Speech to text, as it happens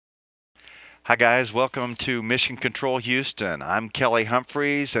Hi, guys. Welcome to Mission Control Houston. I'm Kelly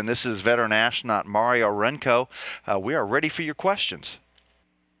Humphreys, and this is veteran astronaut Mario Runco. We are ready for your questions.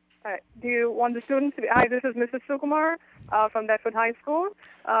 All right. Do you want the students to be? Hi, this is Mrs. Sukumar from Deptford High School.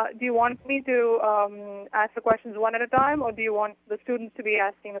 Do you want me to ask the questions one at a time, or do you want the students to be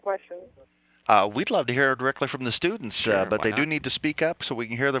asking the questions? We'd love to hear directly from the students, Sure, but why they do not? need to speak up so we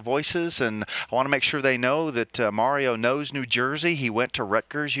can hear their voices. And I want to make sure they know that Mario knows New Jersey. He went to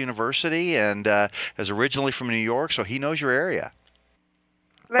Rutgers University and is originally from New York, so he knows your area.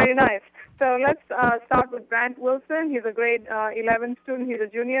 Very nice. So let's start with Brant Wilson. He's a grade 11 student. He's a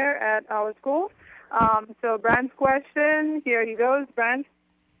junior at our school. So Brant's question, here he goes. Brant.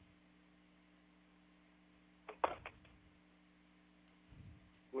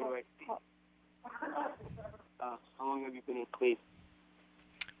 Where do I see? How long have you been in space?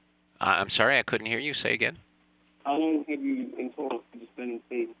 I'm sorry, I couldn't hear you. Say again. How long have you in total just been in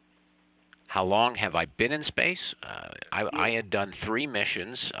space? How long have I been in space? I had done 3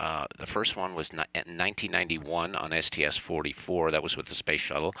 missions. The first one was in 1991 on STS-44. That was with the space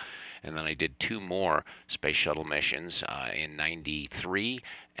shuttle. And then I did 2 more space shuttle missions in 93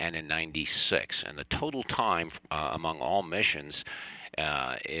 and in 96. And the total time among all missions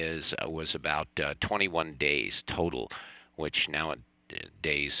was about 21 days total, which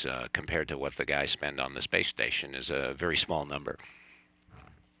nowadays, compared to what the guys spend on the space station, is a very small number.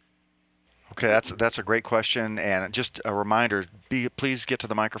 Okay, that's a great question, and just a reminder: please get to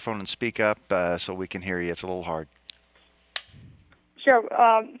the microphone and speak up so we can hear you. It's a little hard. Sure.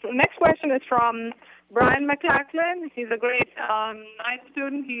 So next question is from Brian McLachlan. He's a grade 9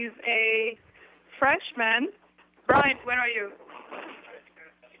 student. He's a freshman. Brian, where are you?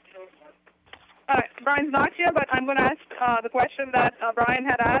 Brian's not here, but I'm going to ask the question that Brian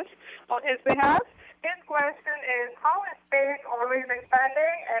had asked on his behalf. His question is, how is space always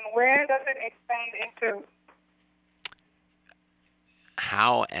expanding, and where does it expand into?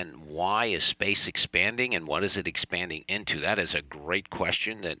 How and why is space expanding, and what is it expanding into? That is a great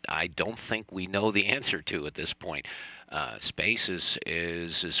question that I don't think we know the answer to at this point. Space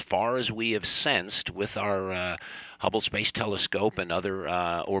is as far as we have sensed with our Hubble Space Telescope and other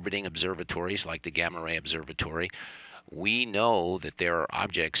orbiting observatories like the Gamma Ray Observatory. We know that there are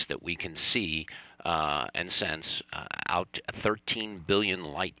objects that we can see and sense out 13 billion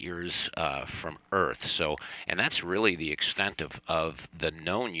light years from Earth. So, and that's really the extent of the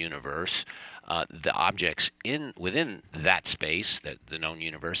known universe. The objects within that space, the known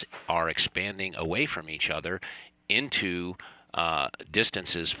universe, are expanding away from each other into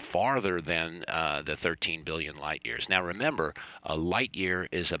distances farther than the 13 billion light years. Now remember, a light year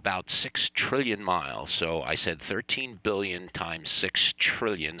is about 6 trillion miles. So I said 13 billion times 6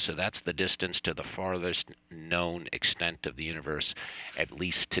 trillion. So that's the distance to the farthest known extent of the universe, at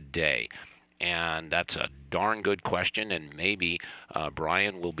least today. And that's a darn good question, and maybe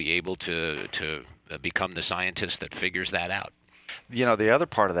Brian will be able to become the scientist that figures that out. You know, the other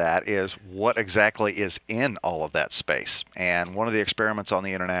part of that is what exactly is in all of that space. And one of the experiments on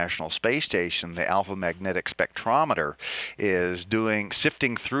the International Space Station, the alpha magnetic spectrometer, is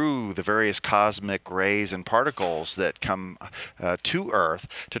sifting through the various cosmic rays and particles that come to Earth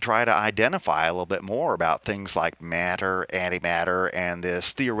to try to identify a little bit more about things like matter, antimatter, and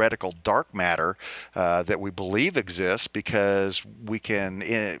this theoretical dark matter that we believe exists because we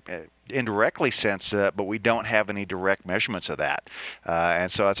can indirectly sense it, but we don't have any direct measurements of that. And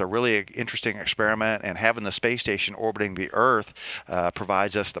so it's a really interesting experiment, and having the space station orbiting the Earth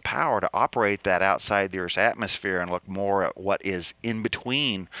provides us the power to operate that outside the Earth's atmosphere and look more at what is in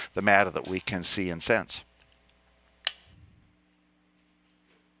between the matter that we can see and sense.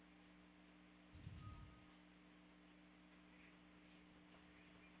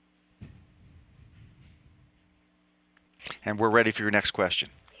 And we're ready for your next question.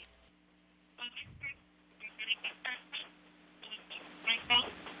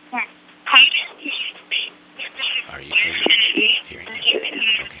 Are you hearing me?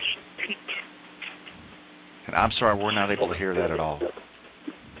 Okay. And I'm sorry, we're not able to hear that at all.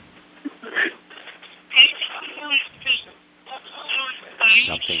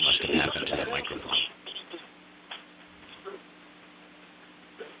 Something must have happened to the microphone.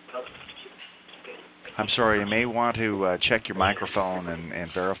 I'm sorry, you may want to check your microphone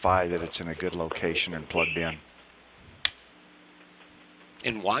and verify that it's in a good location and plugged in.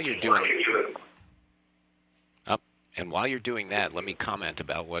 And while you're doing that, let me comment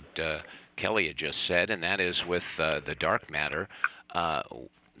about what Kelly had just said, and that is with the dark matter.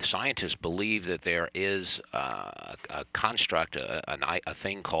 scientists believe that there is a construct, a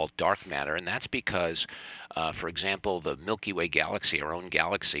thing called dark matter, and that's because, for example, the Milky Way galaxy, our own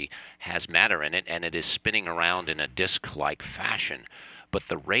galaxy, has matter in it, and it is spinning around in a disk-like fashion. But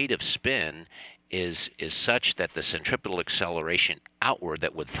the rate of spin is such that the centripetal acceleration outward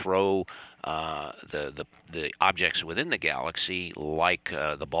that would throw the objects within the galaxy, like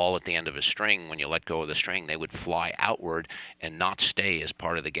the ball at the end of a string, when you let go of the string, they would fly outward and not stay as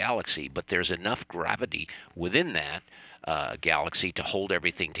part of the galaxy. But there's enough gravity within that galaxy to hold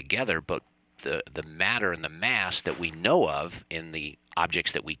everything together. But the matter and the mass that we know of in the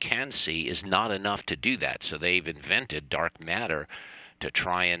objects that we can see is not enough to do that. So they've invented dark matter to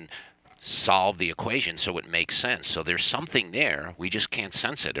try and solve the equation so it makes sense. So there's something there. We just can't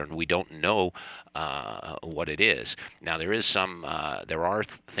sense it, and we don't know what it is. Now there are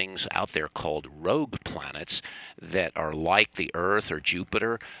things out there called rogue planets that are like the Earth or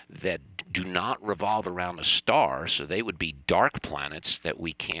Jupiter that do not revolve around a star, so they would be dark planets that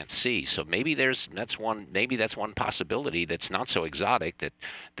we can't see. So maybe that's one possibility that's not so exotic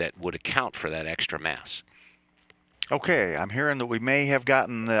that would account for that extra mass. Okay, I'm hearing that we may have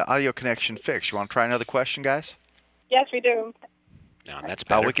gotten the audio connection fixed. You want to try another question, guys? Yes, we do. No, that's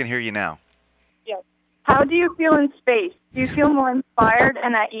better. Oh, we can hear you now. Yes. How do you feel in space? Do you feel more inspired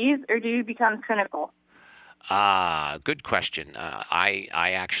and at ease, or do you become cynical? Good question. I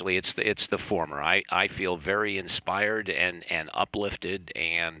actually, it's the former. I feel very inspired and uplifted,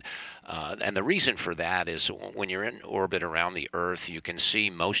 and the reason for that is when you're in orbit around the Earth, you can see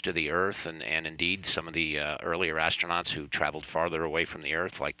most of the Earth, and indeed some of the earlier astronauts who traveled farther away from the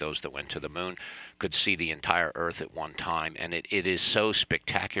Earth, like those that went to the moon, could see the entire Earth at one time, and it is so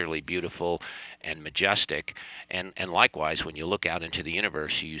spectacularly beautiful and majestic. And likewise, when you look out into the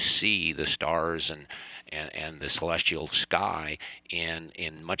universe, you see the stars and the celestial sky in a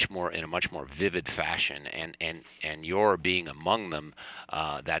much more vivid fashion, and your being among them,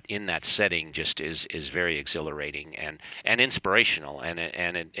 that in that setting just is very exhilarating and inspirational. And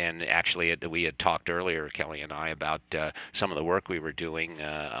actually, we had talked earlier, Kelly and I, about some of the work we were doing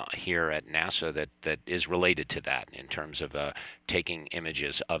here at NASA that is related to that in terms of taking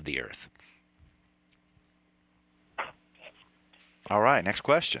images of the Earth. All right, next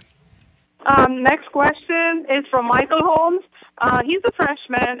question. Next question is from Michael Holmes. He's a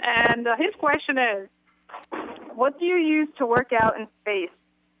freshman, and his question is, what do you use to work out in space?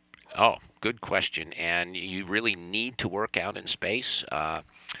 Oh, good question. And you really need to work out in space.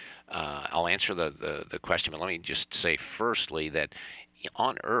 I'll answer the question, but let me just say firstly that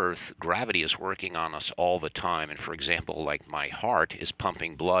on Earth, gravity is working on us all the time. And for example, like my heart is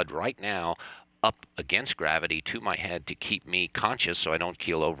pumping blood right now up against gravity to my head to keep me conscious so I don't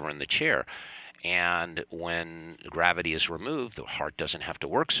keel over in the chair. And when gravity is removed, the heart doesn't have to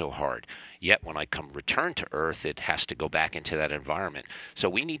work so hard. Yet when I return to Earth, it has to go back into that environment. So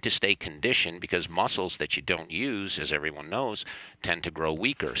we need to stay conditioned, because muscles that you don't use, as everyone knows, tend to grow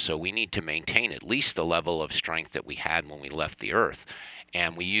weaker. So we need to maintain at least the level of strength that we had when we left the Earth.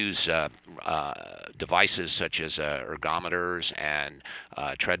 And we use devices such as ergometers and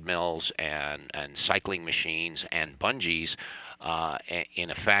treadmills and cycling machines and bungees in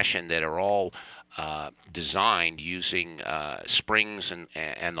a fashion that are all designed using springs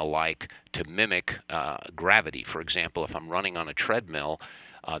and the like to mimic gravity. For example, if I'm running on a treadmill,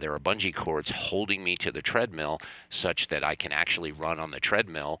 there are bungee cords holding me to the treadmill such that I can actually run on the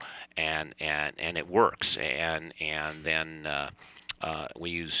treadmill, and it works. And then we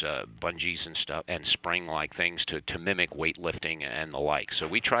use bungees and stuff and spring-like things to mimic weightlifting and the like. So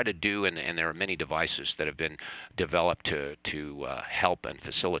we try to do, and there are many devices that have been developed to help and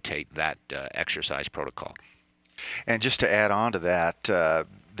facilitate that exercise protocol. And just to add on to that,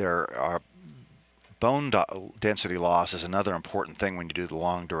 there are bone density loss is another important thing when you do the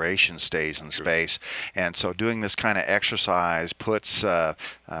long duration stays in space. And so doing this kind of exercise puts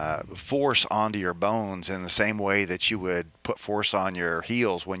force onto your bones in the same way that you would put force on your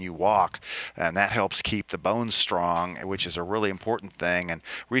heels when you walk, and that helps keep the bones strong, which is a really important thing. And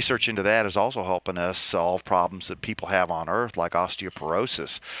research into that is also helping us solve problems that people have on Earth, like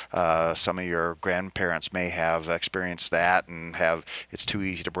osteoporosis. Some of your grandparents may have experienced that and it's too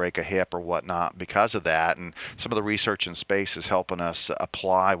easy to break a hip or whatnot because of that. And some of the research in space is helping us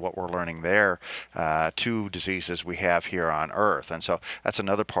apply what we're learning there to diseases we have here on Earth. And so that's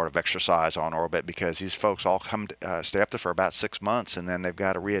another part of exercise on orbit, because these folks all stay up there for about 6 months, and then they've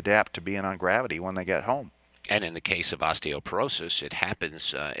got to readapt to being on gravity when they get home. And in the case of osteoporosis, it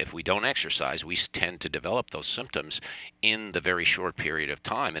happens if we don't exercise, we tend to develop those symptoms in the very short period of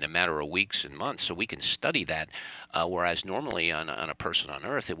time, in a matter of weeks and months. So we can study that, whereas normally on a person on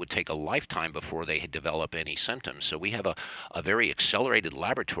Earth, it would take a lifetime before they develop any symptoms. So we have a very accelerated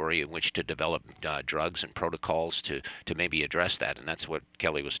laboratory in which to develop drugs and protocols to maybe address that. And that's what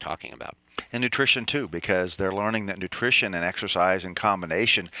Kelly was talking about. And nutrition too, because they're learning that nutrition and exercise in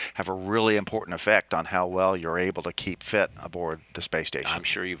combination have a really important effect on how well you're able to keep fit aboard the space station. I'm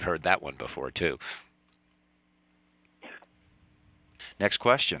sure you've heard that one before too. Next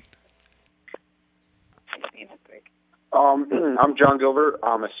question. I'm John Gilbert.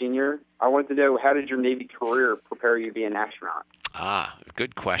 I'm a senior. I wanted to know, how did your Navy career prepare you to be an astronaut?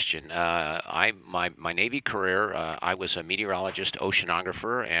 Good question. My Navy career, I was a meteorologist,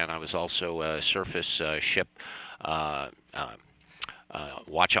 oceanographer, and I was also a surface ship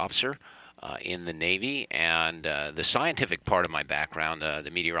watch officer in the Navy. And the scientific part of my background,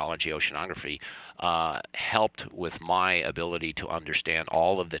 the meteorology, oceanography, helped with my ability to understand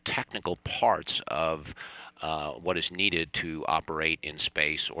all of the technical parts of what is needed to operate in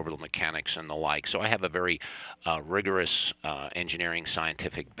space, orbital mechanics, and the like. So I have a very rigorous engineering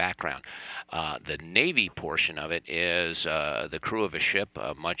scientific background. The Navy portion of it is the crew of a ship,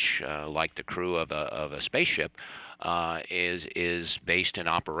 much like the crew of a spaceship. Is based in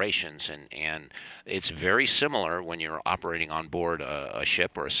operations, and it's very similar when you're operating on board a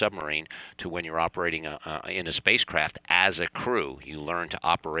ship or a submarine to when you're operating in a spacecraft as a crew. You learn to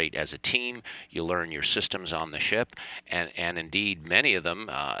operate as a team. You learn your systems on the ship, and indeed many of them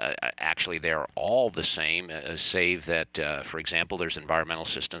actually they're all the same, save that, for example, there's environmental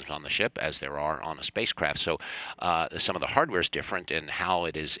systems on the ship as there are on a spacecraft. So some of the hardware is different, and how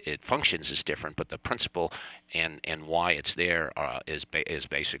it functions is different, but the principle and why it's there is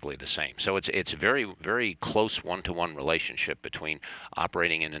basically the same. So it's a very, very close one-to-one relationship between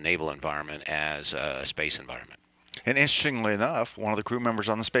operating in a naval environment as a space environment. And interestingly enough, one of the crew members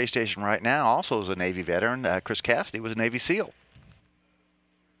on the space station right now also is a Navy veteran. Chris Cassidy was a Navy SEAL.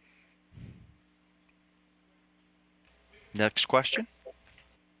 Next question.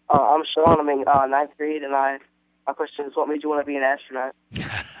 I'm Sean. I'm in ninth grade, and my question is, what made you want to be an astronaut?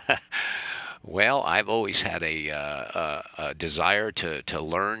 Well, I've always had a desire to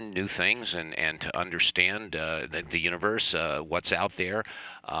learn new things and to understand the universe, what's out there.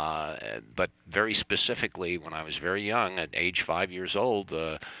 But very specifically, when I was very young, at age 5 years old,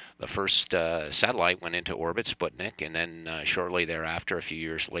 the first satellite went into orbit, Sputnik, and then shortly thereafter, a few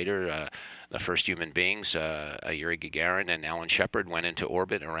years later, the first human beings, Yuri Gagarin and Alan Shepard, went into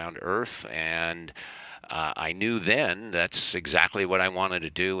orbit around Earth, and I knew then that's exactly what I wanted to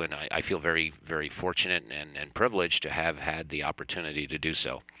do, and I feel very, very fortunate and privileged to have had the opportunity to do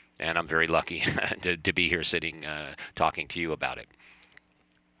so. And I'm very lucky to be here sitting talking to you about it.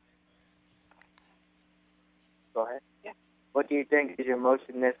 Go ahead. Yeah. What do you think is your most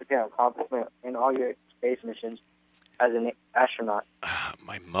significant accomplishment in all your space missions as an astronaut?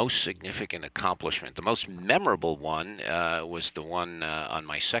 My most significant accomplishment, the most memorable one, was the one on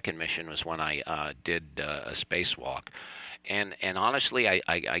my second mission, was when I did a spacewalk. And honestly,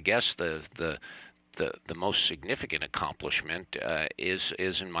 I guess the most significant accomplishment is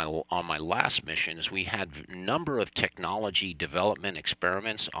on my last missions. We had a number of technology development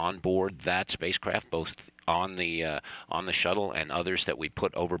experiments on board that spacecraft, both on the shuttle and others that we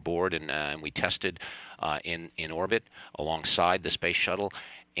put overboard and we tested in orbit alongside the space shuttle.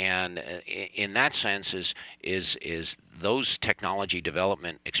 And in that sense, is those technology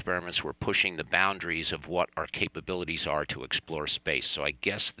development experiments were pushing the boundaries of what our capabilities are to explore space. So I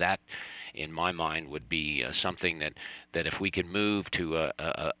guess that, in my mind, would be something that if we can move to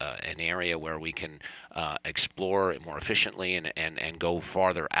an area where we can explore more efficiently and go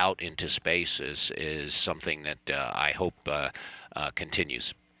farther out into space is something that I hope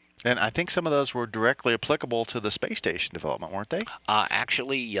continues. And I think some of those were directly applicable to the space station development, weren't they?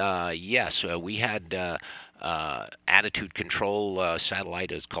 Actually, yes. We had attitude control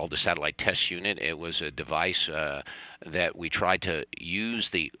satellite. It's called the Satellite Test Unit. It was a device that we tried to use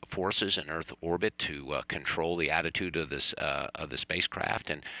the forces in Earth orbit to control the attitude of the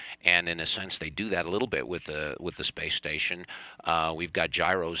spacecraft, and in a sense they do that a little bit with the space station. We've got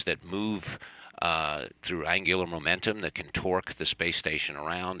gyros that move through angular momentum that can torque the space station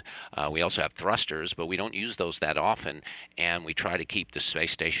around. We also have thrusters, but we don't use those that often, and we try to keep the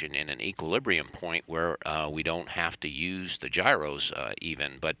space station in an equilibrium point where we don't have to use the gyros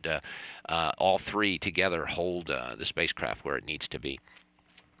even, but all three together hold the spacecraft where it needs to be.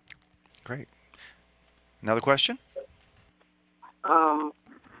 Great. Another question?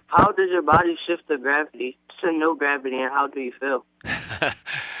 How does your body shift to gravity? To no gravity, and how do you feel?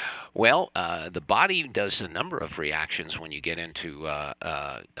 Well, the body does a number of reactions when you get into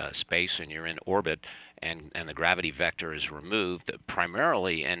space and you're in orbit, and the gravity vector is removed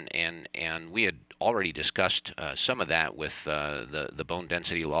primarily, and we had already discussed some of that with the bone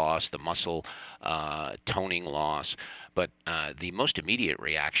density loss, the muscle toning loss. But the most immediate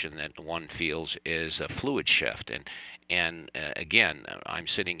reaction that one feels is a fluid shift, and again, I'm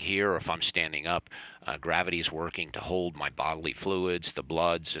sitting here, or if I'm standing up, gravity is working to hold my bodily fluids, the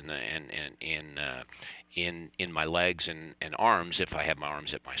bloods, and in my legs and arms if I have my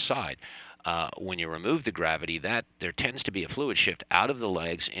arms at my side. When you remove the gravity, that there tends to be a fluid shift out of the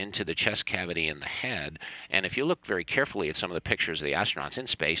legs into the chest cavity and the head. And if you look very carefully at some of the pictures of the astronauts in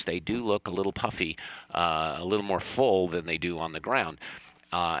space, they do look a little puffy, a little more full than they do on the ground.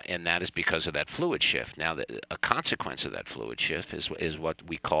 And that is because of that fluid shift. Now, a consequence of that fluid shift is what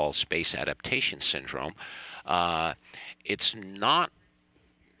we call space adaptation syndrome. It's not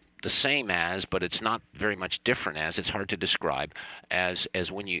the same as, but it's not very much different as. It's hard to describe as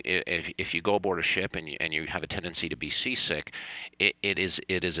when you if you go aboard a ship and you have a tendency to be seasick, it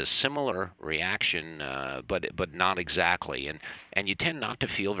is a similar reaction, but not exactly. And you tend not to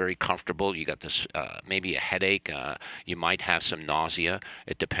feel very comfortable. You got this maybe a headache. You might have some nausea.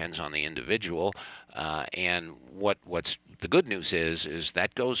 It depends on the individual. And what's the good news is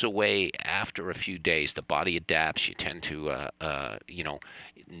that goes away after a few days. The body adapts. You tend to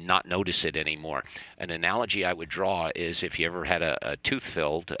not notice it anymore. An analogy I would draw is if you ever had a tooth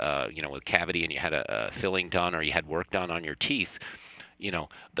filled, with cavity, and you had a filling done, or you had work done on your teeth.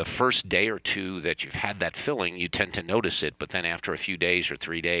 The first day or two that you've had that filling, you tend to notice it, but then after a few days or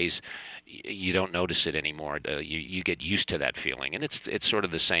 3 days, you don't notice it anymore. You get used to that feeling, and it's sort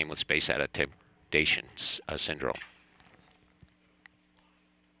of the same with space adaptation syndrome.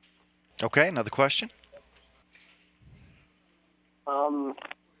 Okay, another question.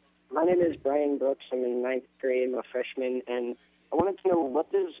 My name is Brian Brooks. I'm in 9th grade. I'm a freshman, and I wanted to know,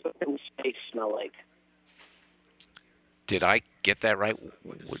 what does open space smell like? Did I get that right?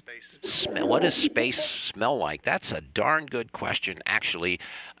 What does space smell like? That's a darn good question. Actually,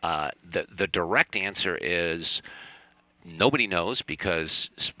 the direct answer is nobody knows, because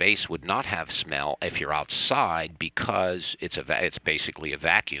space would not have smell if you're outside, because it's basically a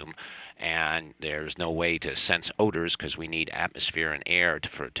vacuum, and there's no way to sense odors because we need atmosphere and air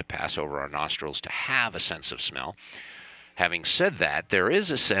to pass over our nostrils to have a sense of smell. Having said that, there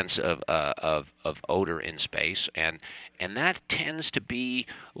is a sense of odor in space, and that tends to be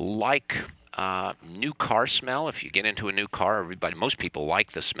like new car smell. If you get into a new car, most people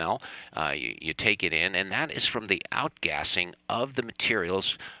like the smell. You take it in, and that is from the outgassing of the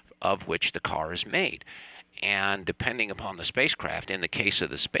materials of which the car is made. And depending upon the spacecraft, in the case of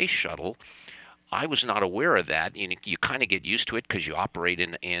the space shuttle, I was not aware of that. You kind of get used to it because you operate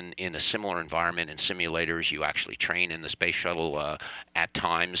in a similar environment in simulators. You actually train in the space shuttle at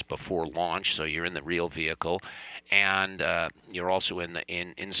times before launch, so you're in the real vehicle, and you're also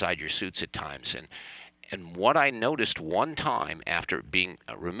inside your suits at times. And what I noticed one time after being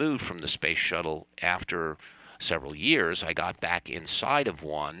removed from the space shuttle after several years, I got back inside of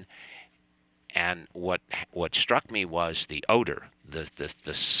one. And what struck me was the odor, the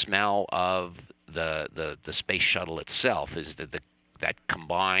smell of the space shuttle itself, is that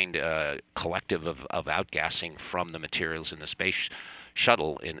combined collective of outgassing from the materials in the space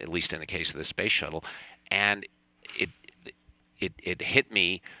shuttle, at least in the case of the space shuttle, and it hit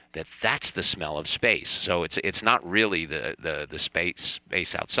me that that's the smell of space. So it's not really the space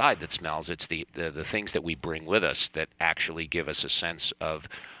outside that smells. It's the things that we bring with us that actually give us a sense of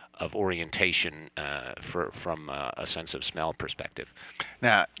orientation from a sense of smell perspective.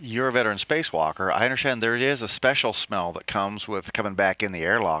 Now, you're a veteran spacewalker. I understand there is a special smell that comes with coming back in the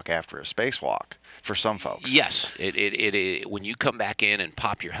airlock after a spacewalk for some folks. Yes, it when you come back in and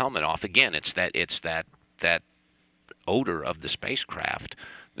pop your helmet off again, it's that odor of the spacecraft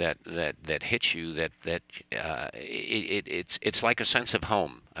that hits you. It's like a sense of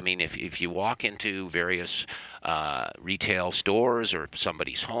home. I mean, if you walk into various retail stores or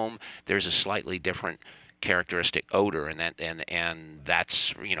somebody's home, there's a slightly different characteristic odor, and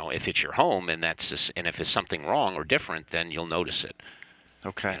that's if it's your home, and if it's something wrong or different, then you'll notice it.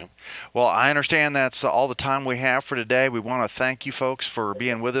 Okay. Well, I understand that's all the time we have for today. We want to thank you folks for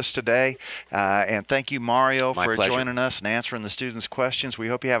being with us today. And thank you, Mario, My for pleasure. joining us and answering the students' questions. We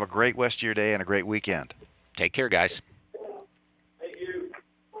hope you have a great rest of your day and a great weekend. Take care, guys.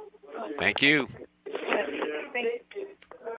 Thank you.